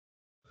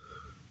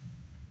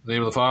In the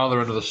name of the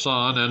Father, and of the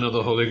Son, and of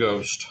the Holy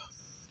Ghost.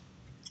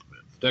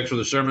 The text for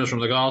the sermon is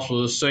from the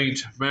Gospel of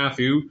St.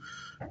 Matthew,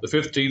 the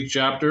 15th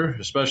chapter,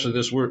 especially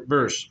this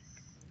verse.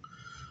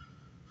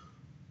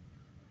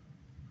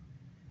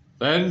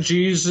 Then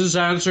Jesus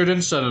answered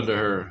and said unto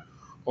her,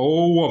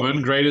 O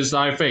woman, great is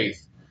thy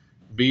faith.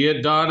 Be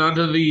it done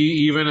unto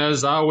thee even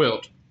as thou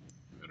wilt.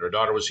 And her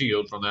daughter was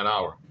healed from that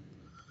hour.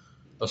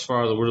 Thus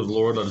far the word of the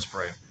Lord. Let us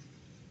pray.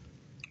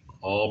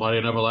 Almighty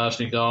and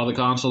everlasting God, the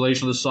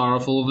consolation of the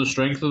sorrowful and the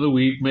strength of the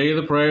weak, may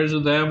the prayers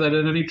of them that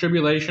in any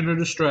tribulation or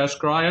distress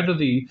cry unto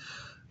thee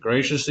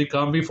graciously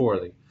come before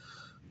thee,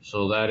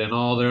 so that in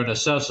all their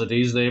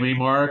necessities they may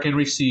mark and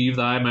receive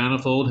thy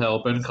manifold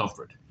help and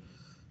comfort.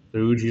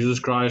 Through Jesus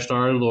Christ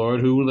our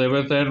Lord, who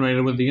liveth and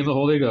reigneth with thee in the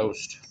Holy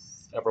Ghost,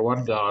 ever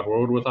one God,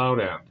 world without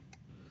end.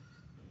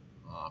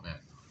 Amen.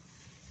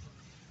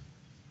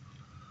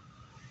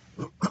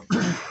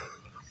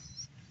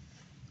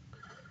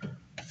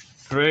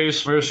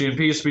 Grace, mercy, and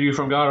peace be to you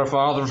from God our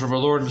Father and from our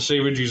Lord and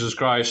Savior Jesus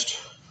Christ.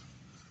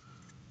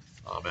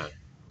 Amen.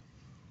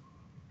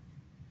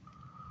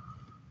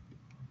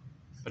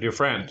 My dear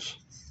friends,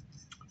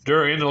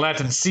 during the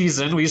Lenten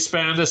season, we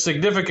spend a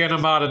significant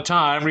amount of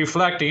time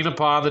reflecting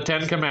upon the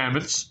Ten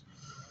Commandments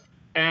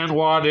and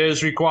what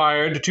is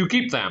required to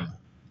keep them.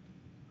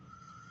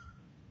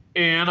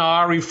 In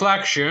our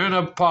reflection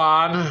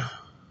upon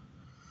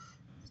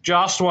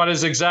just what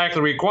is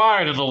exactly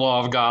required in the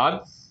law of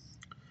God,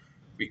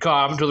 we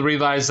come to the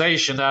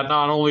realization that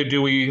not only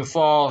do we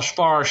fall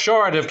far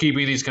short of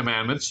keeping these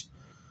commandments,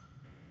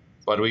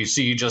 but we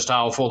see just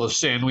how full of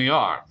sin we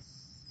are.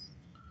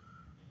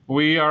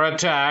 We are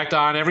attacked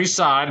on every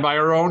side by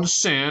our own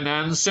sin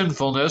and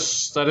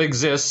sinfulness that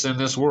exists in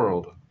this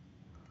world.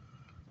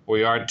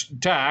 We are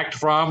attacked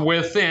from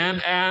within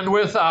and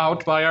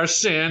without by our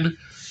sin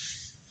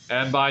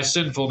and by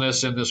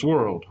sinfulness in this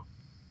world.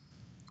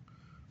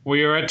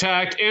 We are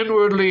attacked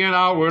inwardly and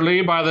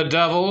outwardly by the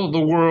devil,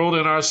 the world,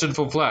 and our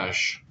sinful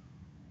flesh.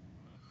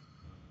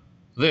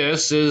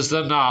 This is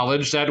the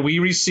knowledge that we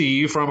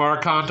receive from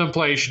our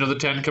contemplation of the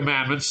Ten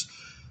Commandments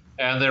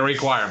and their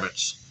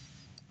requirements.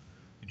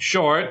 In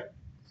short,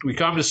 we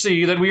come to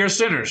see that we are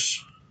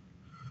sinners,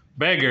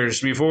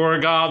 beggars before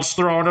God's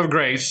throne of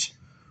grace,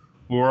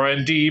 who are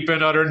in deep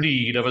and utter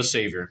need of a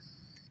Savior.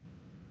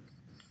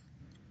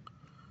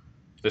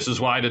 This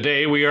is why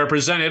today we are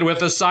presented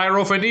with a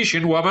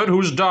Syrophoenician woman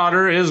whose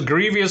daughter is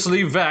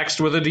grievously vexed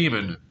with a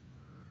demon.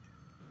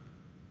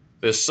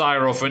 This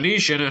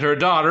Syrophoenician and her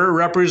daughter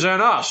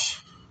represent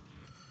us.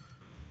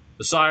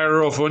 The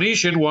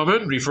Syrophoenician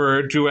woman,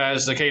 referred to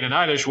as the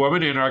Canaanitish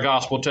woman in our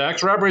gospel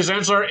text,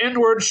 represents our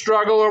inward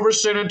struggle over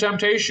sin and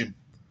temptation.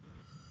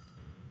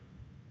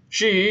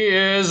 She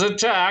is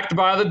attacked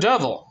by the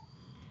devil,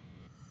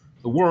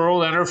 the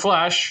world, and her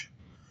flesh,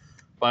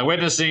 by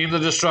witnessing the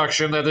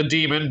destruction that the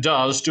demon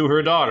does to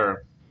her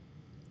daughter.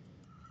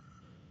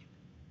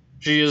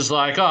 She is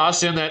like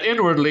us in that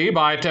inwardly,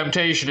 by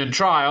temptation and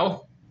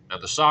trial, and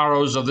the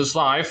sorrows of this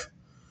life,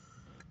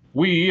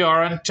 we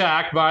are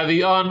attacked by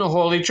the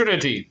unholy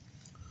Trinity,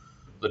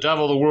 the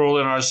devil, the world,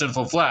 and our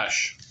sinful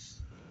flesh.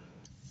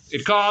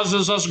 It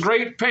causes us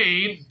great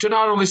pain to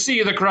not only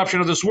see the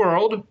corruption of this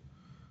world,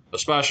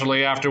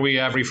 especially after we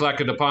have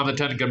reflected upon the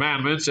Ten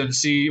Commandments and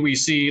we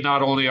see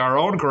not only our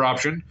own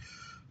corruption,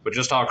 but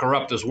just how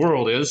corrupt this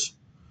world is.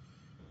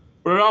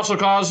 But it also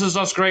causes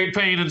us great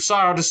pain and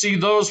sorrow to see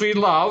those we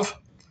love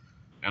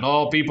and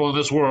all people in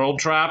this world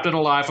trapped in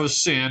a life of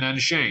sin and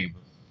shame.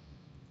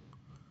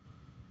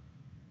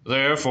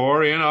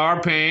 Therefore, in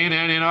our pain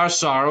and in our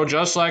sorrow,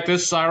 just like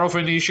this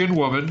Syrophoenician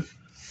woman,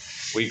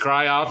 we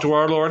cry out to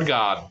our Lord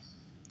God.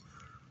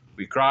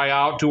 We cry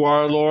out to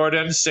our Lord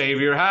and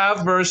Savior,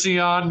 have mercy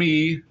on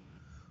me,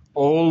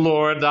 O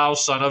Lord, thou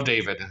Son of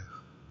David.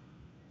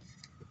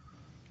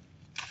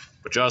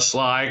 But just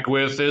like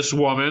with this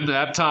woman,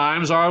 at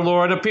times our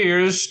Lord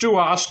appears to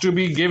us to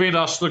be giving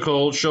us the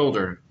cold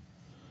shoulder.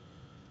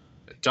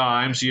 At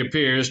times he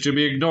appears to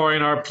be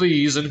ignoring our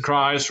pleas and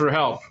cries for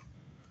help.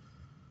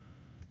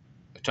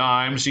 At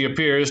times he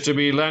appears to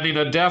be lending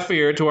a deaf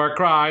ear to our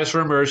cries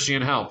for mercy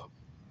and help.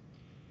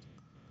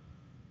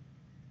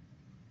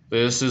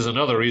 This is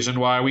another reason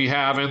why we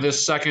have in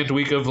this second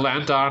week of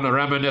Lent, on a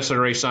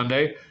Reminiscere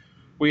Sunday,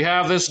 we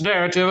have this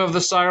narrative of the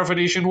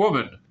Syrophoenician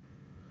woman.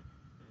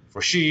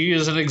 For she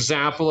is an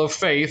example of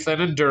faith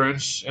and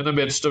endurance in the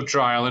midst of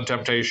trial and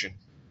temptation.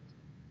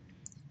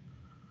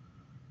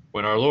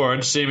 When our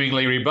Lord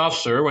seemingly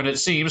rebuffs her, when it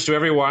seems to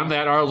everyone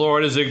that our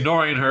Lord is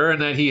ignoring her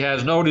and that he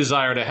has no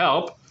desire to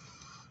help,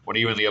 when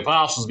even the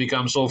apostles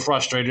become so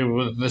frustrated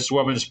with this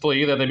woman's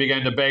plea that they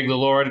begin to beg the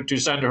Lord to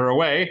send her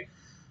away,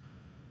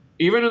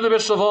 even in the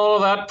midst of all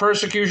of that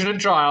persecution and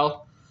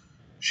trial,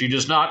 she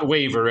does not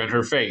waver in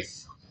her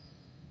faith.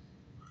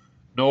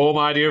 No,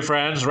 my dear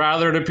friends,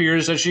 rather it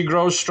appears that she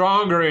grows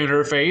stronger in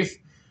her faith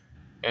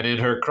and in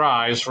her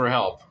cries for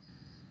help.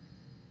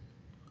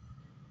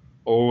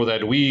 Oh,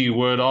 that we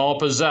would all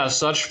possess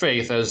such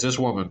faith as this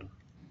woman.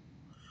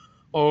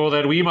 Oh,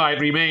 that we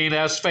might remain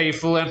as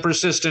faithful and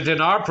persistent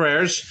in our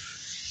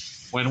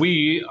prayers when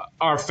we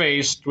are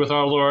faced with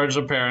our Lord's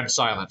apparent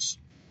silence.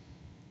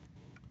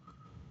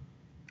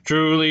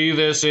 Truly,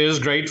 this is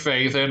great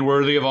faith and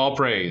worthy of all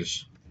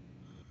praise.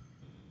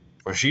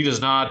 For she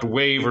does not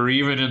waver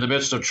even in the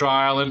midst of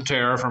trial and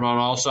terror from on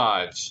all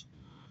sides.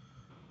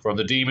 From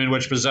the demon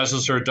which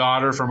possesses her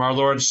daughter, from our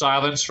Lord's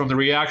silence, from the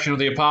reaction of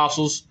the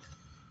apostles.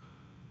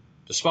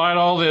 Despite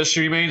all this,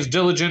 she remains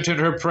diligent in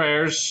her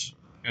prayers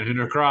and in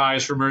her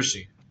cries for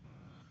mercy.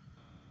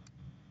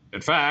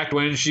 In fact,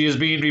 when she is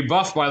being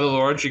rebuffed by the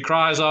Lord, she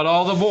cries out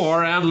all the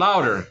more and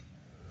louder.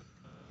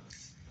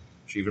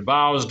 She even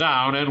bows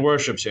down and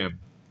worships him.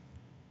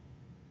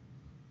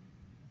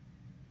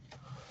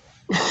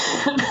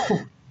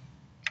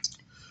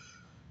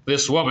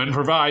 This woman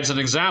provides an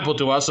example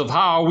to us of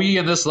how we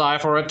in this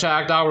life are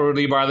attacked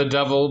outwardly by the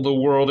devil, the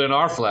world, and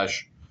our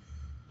flesh.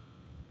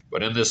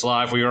 But in this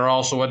life we are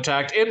also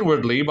attacked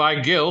inwardly by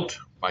guilt,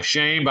 by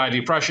shame, by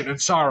depression, and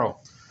sorrow.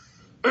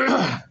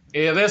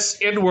 This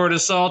inward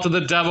assault of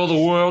the devil, the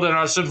world, and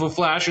our sinful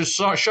flesh is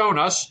shown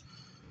us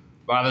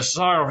by the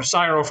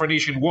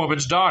Syrophoenician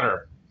woman's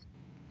daughter,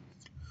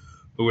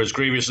 who is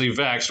grievously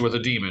vexed with a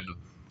demon.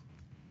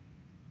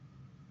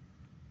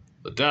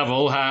 The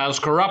devil has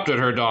corrupted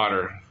her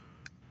daughter.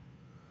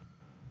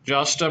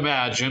 Just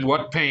imagine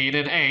what pain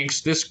and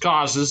angst this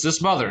causes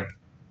this mother.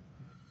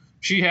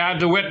 She had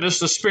to witness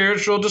the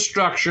spiritual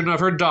destruction of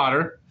her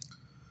daughter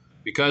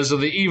because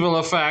of the evil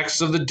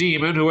effects of the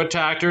demon who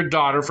attacked her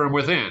daughter from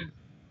within.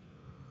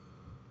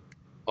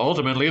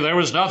 Ultimately, there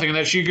was nothing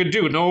that she could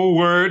do, no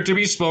word to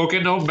be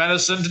spoken, no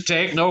medicine to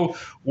take, no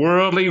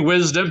worldly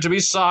wisdom to be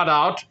sought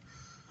out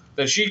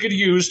that she could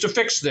use to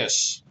fix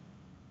this.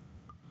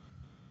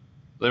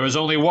 There was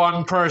only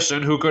one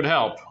person who could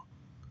help,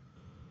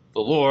 the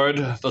Lord,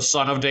 the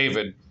Son of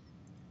David,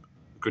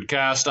 who could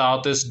cast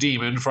out this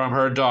demon from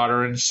her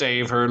daughter and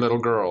save her little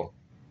girl.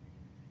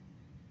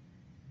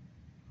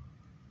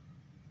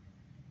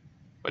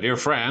 My dear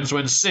friends,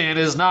 when sin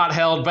is not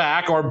held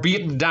back or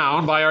beaten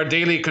down by our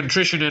daily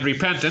contrition and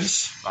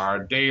repentance, our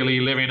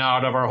daily living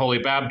out of our holy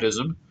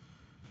baptism,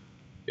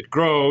 it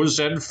grows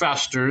and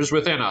festers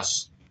within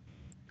us.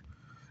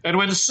 And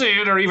when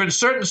sin, or even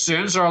certain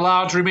sins, are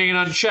allowed to remain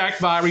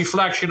unchecked by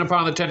reflection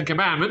upon the Ten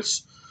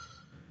Commandments,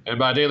 and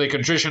by daily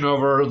contrition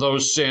over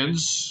those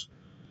sins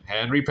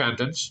and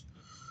repentance,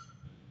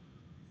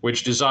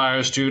 which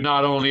desires to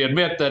not only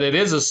admit that it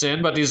is a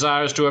sin, but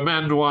desires to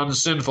amend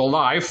one's sinful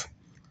life,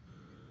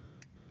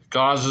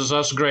 causes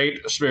us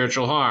great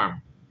spiritual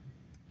harm.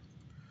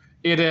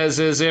 It is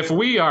as if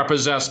we are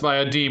possessed by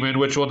a demon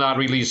which will not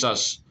release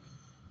us,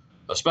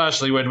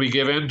 especially when we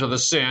give in to the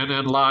sin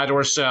and lie to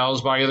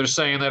ourselves by either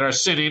saying that our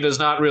sinning does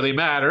not really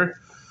matter,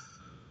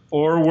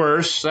 or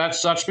worse, that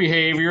such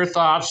behavior,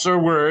 thoughts, or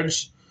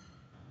words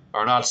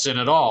are not sin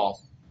at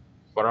all,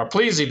 but are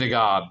pleasing to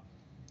God,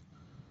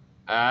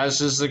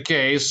 as is the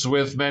case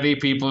with many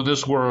people in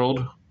this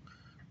world,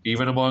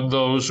 even among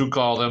those who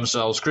call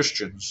themselves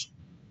Christians.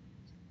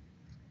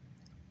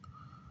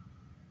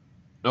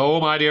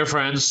 No, my dear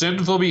friends,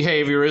 sinful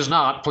behavior is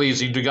not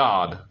pleasing to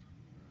God,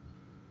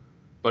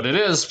 but it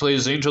is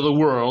pleasing to the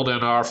world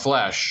and our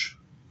flesh.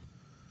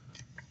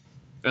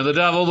 And the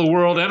devil, the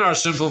world, and our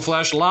sinful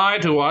flesh lie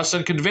to us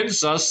and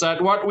convince us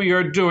that what we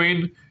are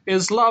doing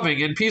is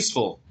loving and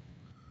peaceful,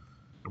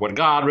 what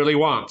God really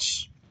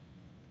wants.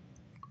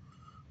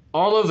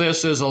 All of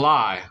this is a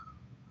lie.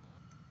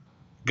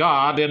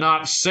 God did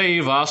not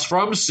save us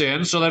from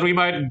sin so that we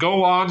might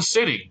go on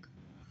sinning,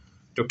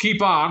 to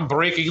keep on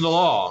breaking the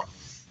law.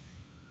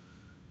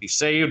 He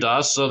saved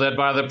us so that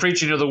by the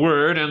preaching of the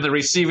word and the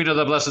receiving of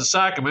the blessed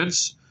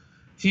sacraments,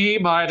 he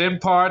might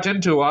impart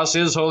into us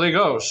his Holy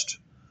Ghost,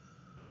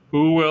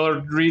 who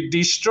will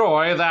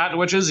destroy that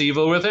which is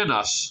evil within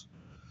us,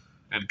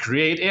 and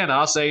create in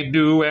us a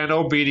new and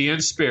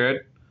obedient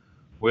spirit,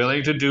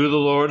 willing to do the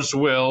Lord's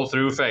will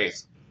through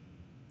faith.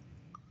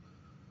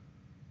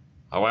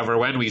 However,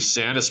 when we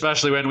sin,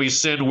 especially when we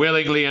sin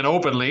willingly and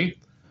openly,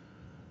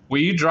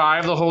 we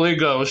drive the Holy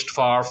Ghost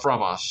far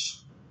from us,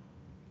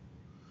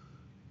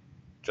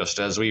 just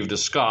as we've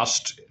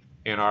discussed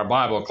in our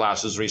Bible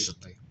classes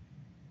recently.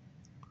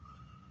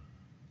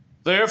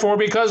 Therefore,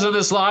 because in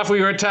this life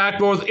we are attacked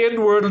both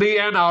inwardly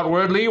and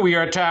outwardly, we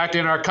are attacked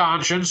in our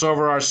conscience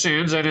over our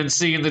sins and in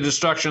seeing the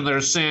destruction that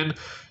our sin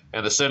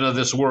and the sin of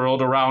this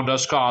world around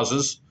us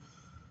causes,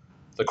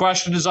 the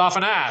question is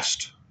often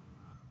asked,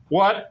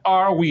 what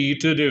are we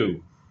to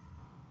do?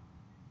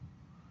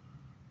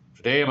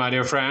 Today, my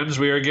dear friends,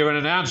 we are given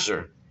an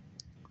answer.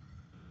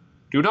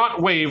 Do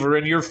not waver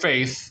in your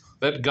faith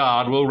that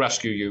God will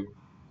rescue you.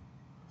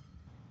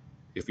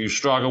 If you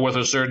struggle with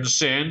a certain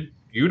sin,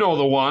 you know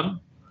the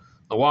one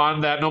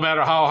that no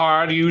matter how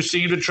hard you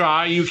seem to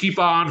try, you keep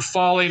on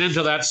falling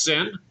into that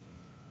sin.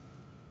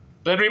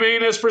 Then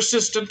remain as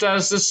persistent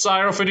as this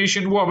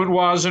Syrophoenician woman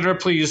was in her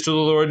pleas to the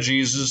Lord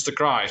Jesus the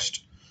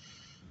Christ,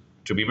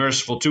 to be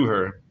merciful to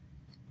her,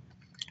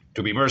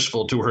 to be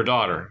merciful to her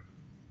daughter.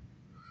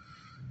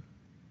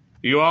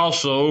 You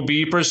also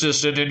be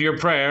persistent in your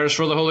prayers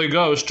for the Holy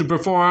Ghost to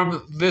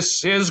perform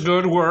his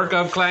good work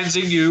of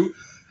cleansing you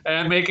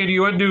and making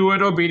you a new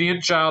and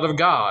obedient child of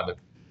God.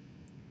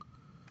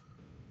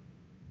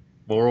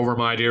 Moreover,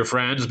 my dear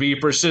friends, be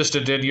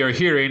persistent in your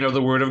hearing of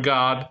the Word of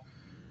God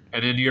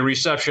and in your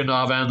reception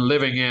of and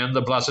living in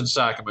the blessed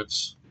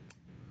sacraments.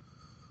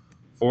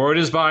 For it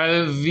is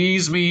by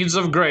these means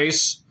of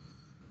grace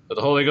that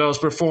the Holy Ghost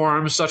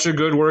performs such a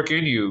good work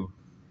in you,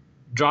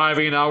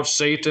 driving out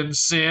Satan,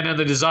 sin, and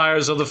the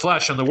desires of the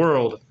flesh and the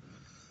world.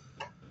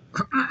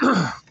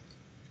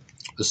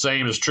 The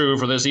same is true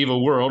for this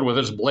evil world with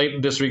its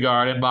blatant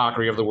disregard and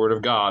mockery of the Word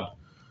of God,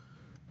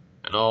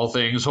 and all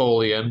things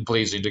holy and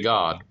pleasing to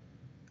God.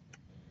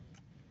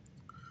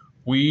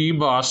 We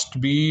must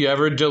be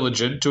ever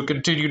diligent to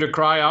continue to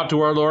cry out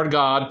to our Lord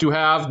God to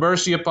have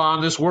mercy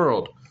upon this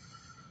world,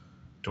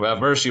 to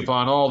have mercy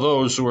upon all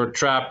those who are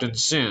trapped in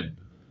sin,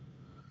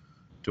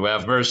 to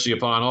have mercy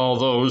upon all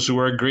those who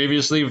are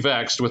grievously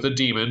vexed with the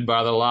demon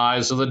by the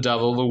lies of the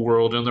devil, the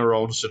world, and their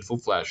own sinful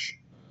flesh.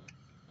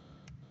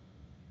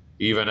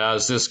 Even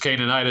as this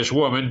Canaanitish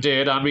woman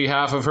did on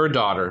behalf of her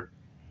daughter.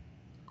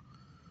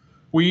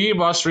 We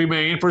must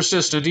remain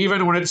persistent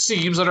even when it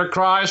seems that our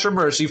cries for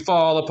mercy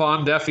fall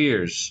upon deaf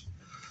ears,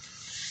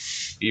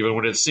 even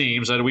when it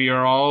seems that we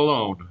are all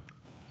alone,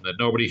 that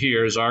nobody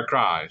hears our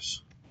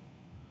cries.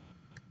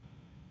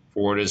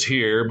 For it is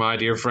here, my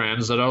dear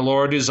friends, that our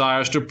Lord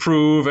desires to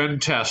prove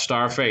and test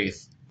our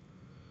faith.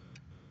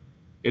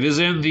 It is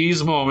in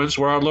these moments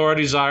where our Lord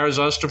desires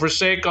us to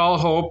forsake all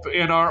hope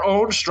in our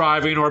own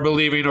striving or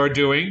believing or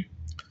doing,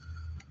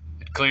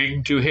 and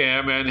cling to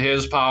Him and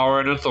His power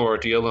and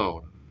authority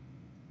alone.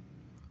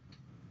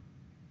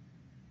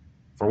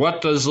 For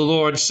what does the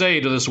Lord say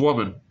to this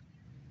woman?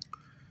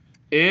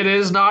 It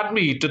is not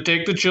meet to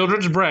take the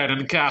children's bread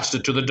and cast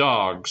it to the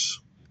dogs.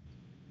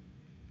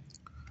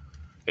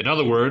 In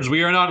other words,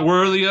 we are not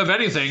worthy of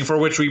anything for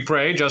which we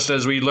pray, just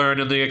as we learn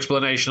in the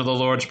explanation of the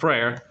Lord's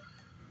Prayer.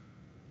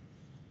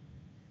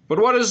 But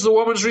what is the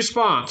woman's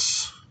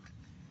response?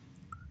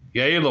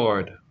 Yea,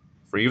 Lord,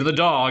 for even the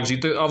dogs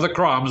eat of the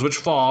crumbs which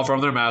fall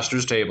from their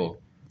master's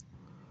table.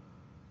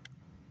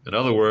 In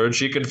other words,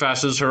 she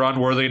confesses her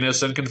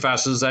unworthiness and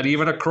confesses that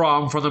even a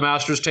crumb from the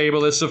master's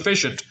table is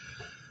sufficient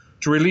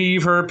to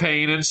relieve her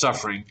pain and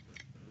suffering.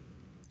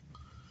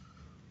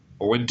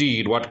 Oh,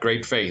 indeed, what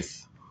great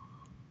faith!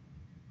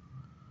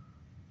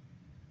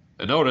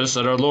 And notice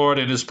that our Lord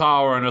in His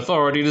power and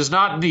authority does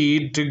not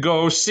need to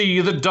go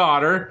see the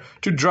daughter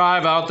to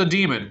drive out the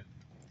demon.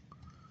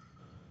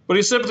 But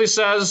He simply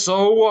says,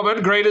 O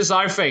woman, great is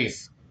thy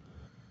faith.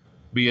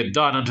 Be it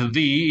done unto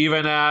thee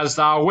even as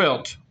thou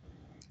wilt.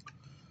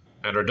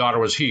 And her daughter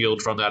was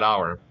healed from that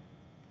hour.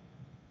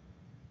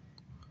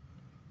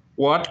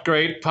 What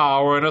great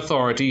power and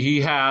authority He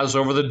has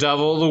over the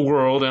devil, the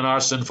world, and our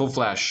sinful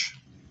flesh.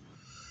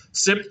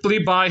 Simply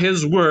by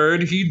His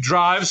word, He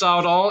drives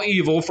out all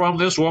evil from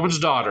this woman's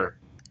daughter.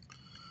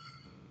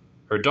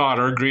 Her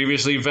daughter,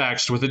 grievously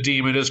vexed with the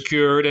demon, is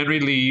cured and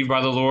relieved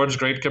by the Lord's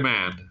great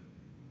command.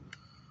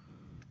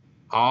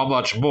 How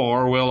much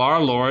more will our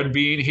Lord,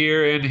 being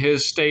here in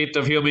His state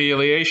of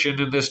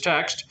humiliation in this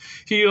text,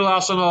 heal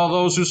us and all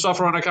those who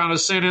suffer on account of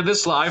sin in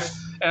this life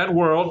and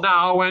world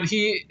now when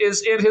He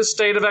is in His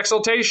state of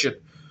exaltation,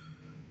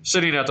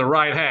 sitting at the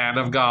right hand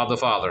of God the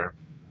Father.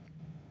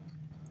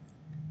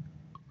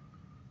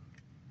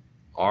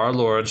 Our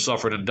Lord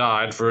suffered and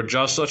died for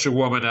just such a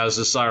woman as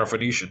the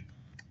Syrophoenician.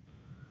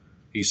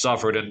 He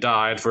suffered and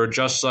died for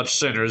just such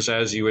sinners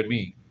as you and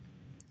me.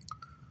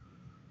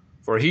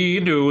 For He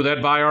knew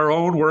that by our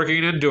own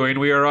working and doing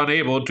we are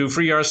unable to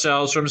free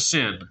ourselves from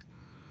sin.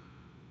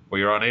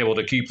 We are unable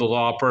to keep the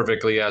law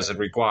perfectly as it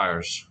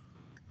requires,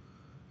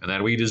 and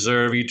that we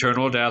deserve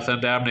eternal death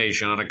and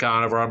damnation on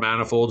account of our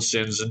manifold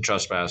sins and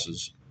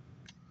trespasses.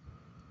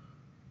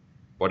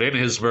 But in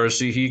His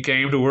mercy He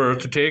came to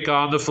earth to take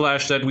on the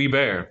flesh that we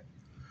bear,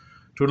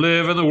 to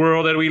live in the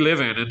world that we live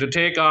in, and to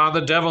take on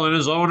the devil in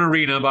his own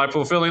arena by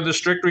fulfilling the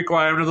strict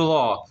requirement of the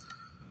law,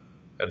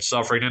 and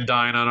suffering and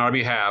dying on our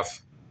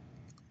behalf,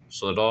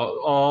 so that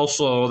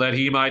also that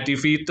He might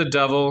defeat the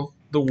devil,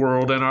 the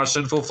world, and our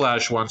sinful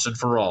flesh once and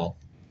for all.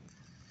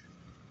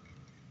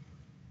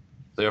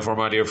 Therefore,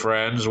 my dear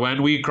friends,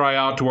 when we cry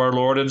out to our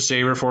Lord and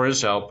Savior for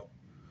His help,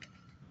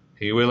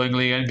 He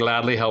willingly and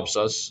gladly helps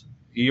us,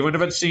 even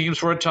if it seems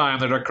for a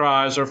time that our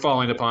cries are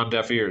falling upon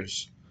deaf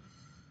ears.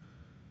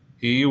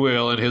 He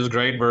will, in His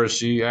great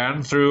mercy,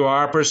 and through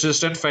our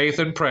persistent faith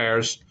and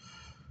prayers,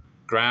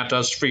 grant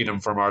us freedom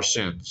from our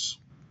sins.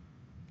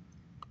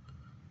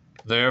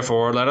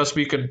 Therefore, let us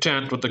be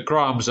content with the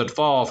crumbs that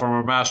fall from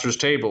our Master's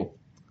table,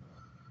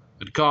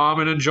 and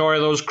come and enjoy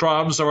those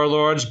crumbs of our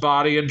Lord's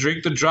body and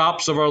drink the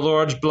drops of our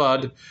Lord's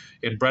blood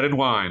in bread and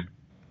wine,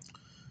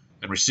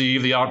 and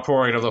receive the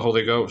outpouring of the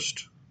Holy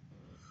Ghost,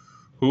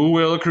 who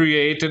will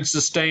create and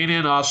sustain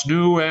in us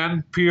new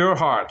and pure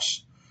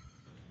hearts,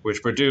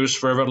 which produce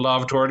fervent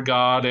love toward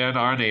God and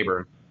our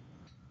neighbor.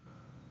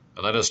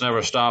 And let us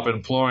never stop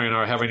imploring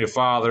our Heavenly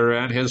Father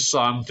and His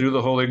Son through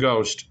the Holy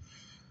Ghost,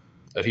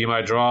 that He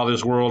might draw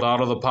this world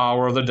out of the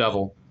power of the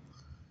devil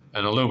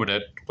and illumine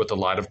it with the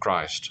light of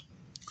Christ.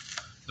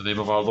 In the name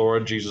of our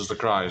Lord Jesus the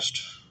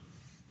Christ.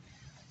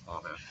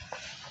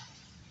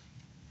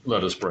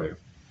 Let us pray.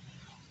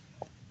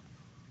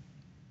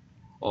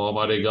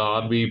 Almighty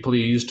God, be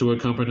pleased to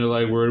accompany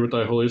thy word with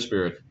thy Holy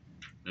Spirit,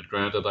 and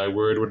grant that thy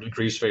word would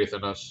increase faith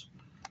in us.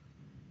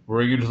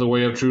 Bring into the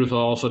way of truth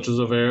all such as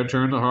have erred,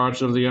 turn the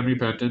hearts of the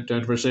unrepentant,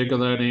 and for sake of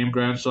thy name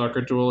grant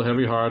succor to all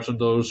heavy hearts and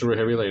those who are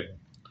heavy laden,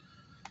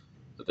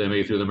 that they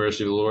may through the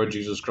mercy of the Lord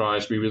Jesus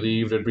Christ be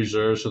relieved and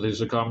preserved, so that they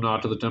succumb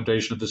not to the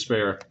temptation of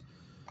despair,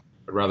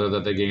 but rather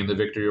that they gain the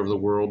victory over the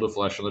world, the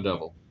flesh, and the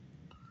devil.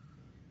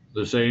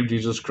 The same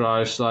Jesus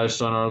Christ, thy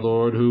Son, our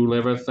Lord, who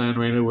liveth and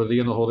reigneth with thee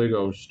in the Holy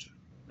Ghost,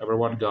 ever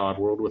one God,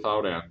 world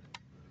without end.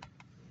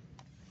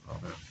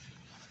 Amen.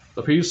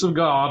 The peace of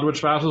God,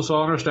 which passeth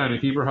all understanding,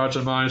 keep our hearts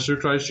and minds through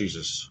Christ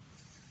Jesus.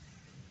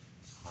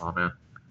 Amen.